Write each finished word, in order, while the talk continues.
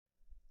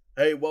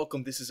Hey,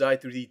 welcome. This is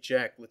i3D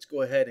Jack. Let's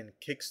go ahead and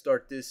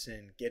kickstart this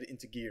and get it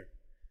into gear.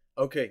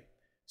 Okay,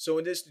 so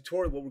in this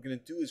tutorial, what we're going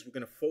to do is we're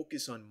going to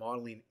focus on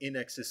modeling in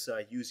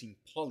XSI using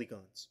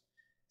polygons.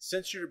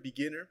 Since you're a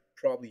beginner,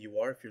 probably you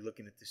are if you're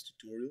looking at this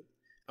tutorial,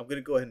 I'm going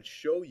to go ahead and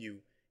show you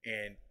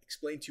and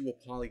explain to you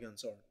what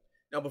polygons are.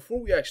 Now,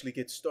 before we actually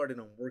get started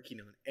on working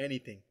on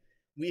anything,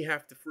 we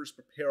have to first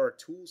prepare our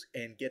tools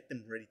and get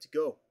them ready to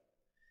go.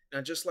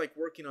 Now, just like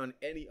working on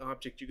any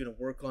object you're going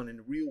to work on in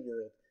the real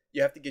world,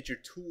 you have to get your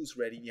tools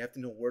ready and you have to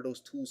know where those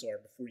tools are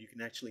before you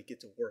can actually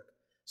get to work.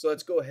 So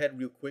let's go ahead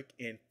real quick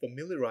and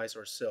familiarize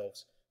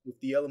ourselves with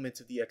the elements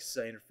of the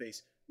XSI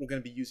interface we're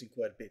going to be using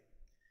quite a bit.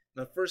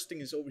 Now, the first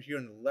thing is over here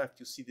on the left,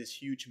 you'll see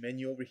this huge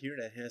menu over here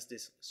that has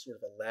this sort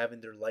of a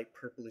lavender light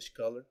purplish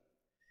color.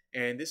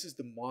 And this is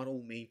the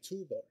model main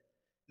toolbar.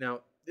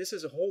 Now, this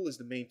as a whole is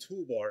the main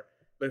toolbar,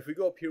 but if we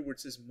go up here where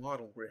it says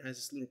model, where it has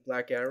this little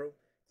black arrow,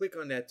 click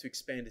on that to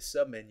expand the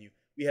submenu.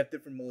 We have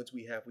different modes.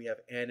 We have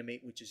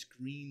animate, which is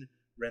green,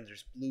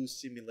 renders blue,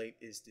 simulate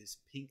is this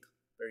pink,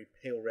 very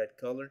pale red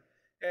color,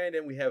 and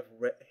then we have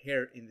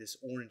hair in this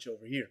orange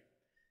over here.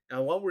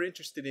 Now, what we're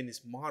interested in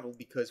is model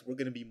because we're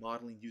going to be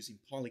modeling using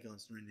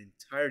polygons during the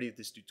entirety of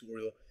this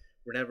tutorial.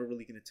 We're never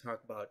really going to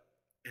talk about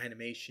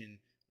animation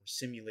or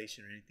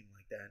simulation or anything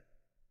like that.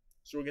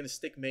 So we're going to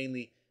stick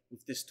mainly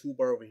with this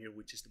toolbar over here,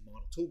 which is the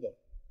model toolbar.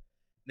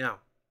 Now,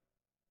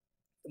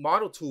 the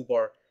model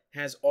toolbar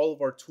has all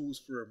of our tools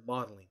for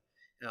modeling.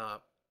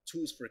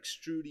 Tools for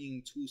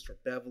extruding, tools for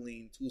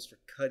beveling, tools for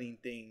cutting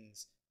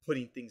things,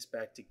 putting things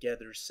back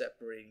together,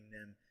 separating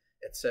them,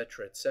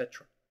 etc.,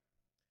 etc.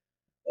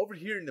 Over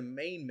here in the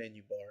main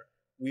menu bar,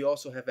 we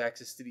also have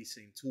access to these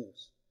same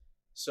tools.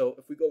 So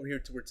if we go over here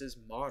to where it says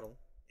model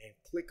and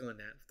click on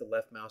that with the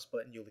left mouse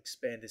button, you'll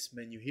expand this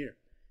menu here.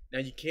 Now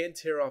you can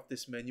tear off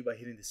this menu by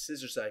hitting the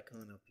scissors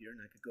icon up here,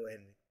 and I could go ahead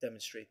and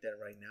demonstrate that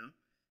right now.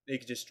 Now you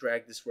can just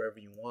drag this wherever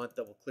you want,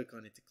 double click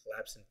on it to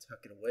collapse and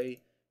tuck it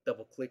away.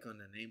 Double click on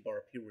the name bar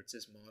up here where it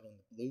says model in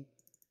the blue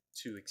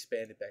to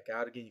expand it back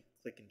out again. You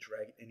can click and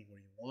drag it anywhere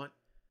you want.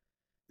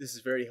 This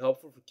is very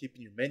helpful for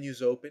keeping your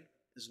menus open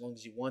as long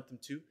as you want them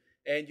to.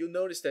 And you'll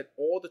notice that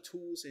all the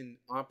tools and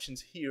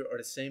options here are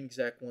the same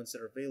exact ones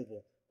that are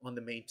available on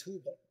the main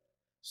toolbar.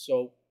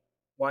 So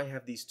why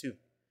have these two?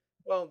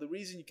 Well, the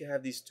reason you can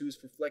have these two is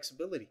for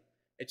flexibility.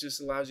 It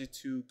just allows you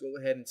to go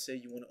ahead and say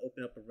you want to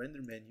open up a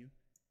render menu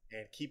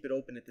and keep it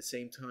open at the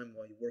same time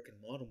while you work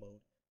in model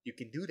mode. You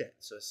can do that.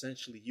 So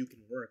essentially you can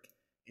work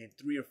in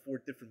 3 or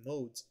 4 different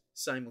modes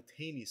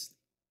simultaneously.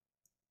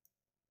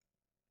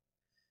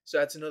 So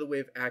that's another way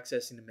of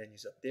accessing the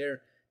menus up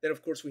there. Then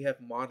of course we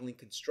have modeling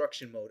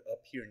construction mode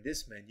up here in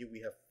this menu. We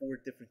have 4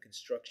 different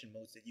construction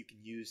modes that you can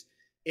use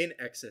in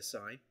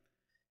XSI.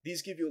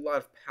 These give you a lot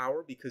of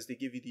power because they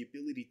give you the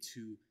ability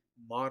to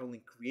model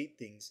and create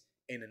things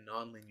in a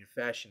non-linear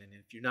fashion. And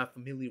if you're not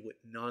familiar with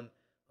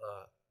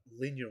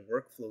non-linear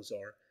workflows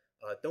are,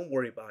 don't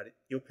worry about it.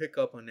 You'll pick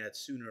up on that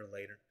sooner or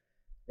later.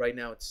 Right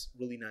now, it's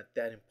really not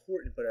that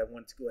important, but I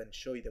wanted to go ahead and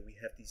show you that we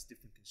have these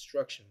different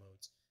construction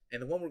modes.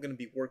 And the one we're going to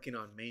be working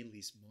on mainly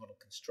is model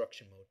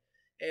construction mode.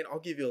 And I'll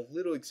give you a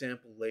little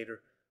example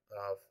later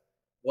of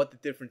what the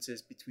difference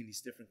is between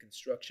these different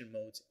construction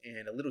modes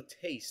and a little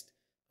taste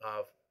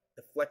of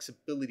the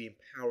flexibility and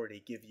power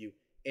they give you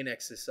in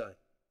XSI.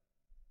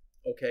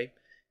 Okay.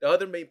 The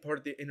other main part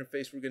of the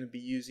interface we're going to be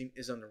using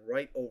is on the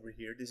right over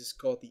here. This is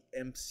called the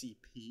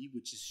MCP,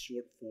 which is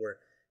short for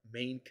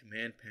Main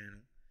Command Panel.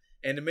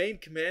 And the main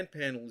command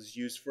panel is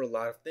used for a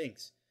lot of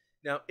things.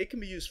 Now, it can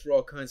be used for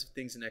all kinds of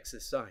things in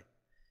XSI.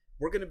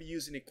 We're going to be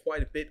using it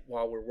quite a bit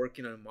while we're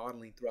working on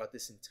modeling throughout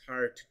this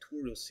entire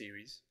tutorial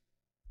series.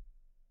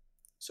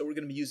 So we're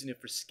going to be using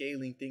it for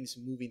scaling things,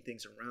 moving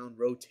things around,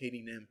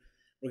 rotating them.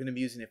 We're going to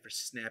be using it for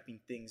snapping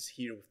things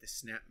here with the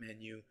snap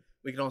menu.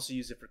 We can also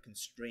use it for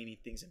constraining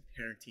things and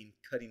parenting,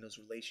 cutting those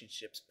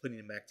relationships, putting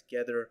them back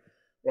together.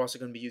 We're also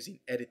going to be using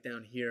edit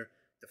down here,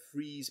 the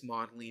freeze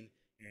modeling,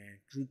 and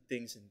group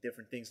things and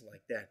different things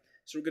like that.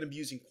 So we're going to be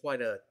using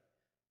quite a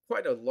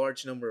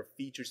large number of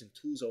features and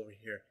tools over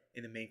here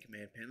in the main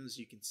command panel. As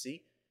you can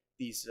see,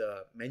 these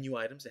menu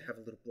items that have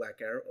a little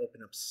black arrow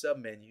open up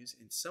submenus,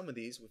 and some of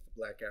these with the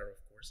black arrow,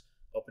 of course,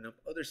 open up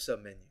other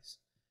submenus.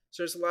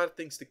 So there's a lot of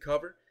things to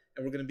cover,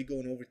 and we're going to be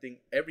going over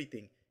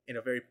everything in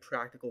a very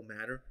practical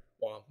manner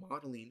while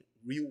modeling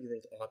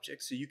real-world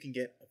objects, so you can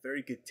get a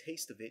very good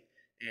taste of it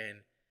and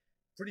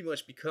pretty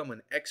much become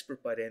an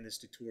expert by the end of this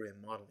tutorial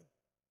in modeling.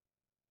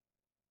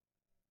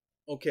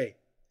 Okay,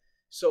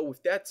 so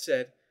with that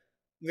said,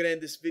 I'm going to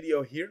end this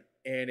video here,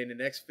 and in the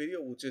next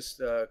video, we'll just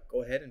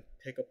go ahead and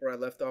pick up where I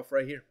left off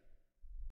right here.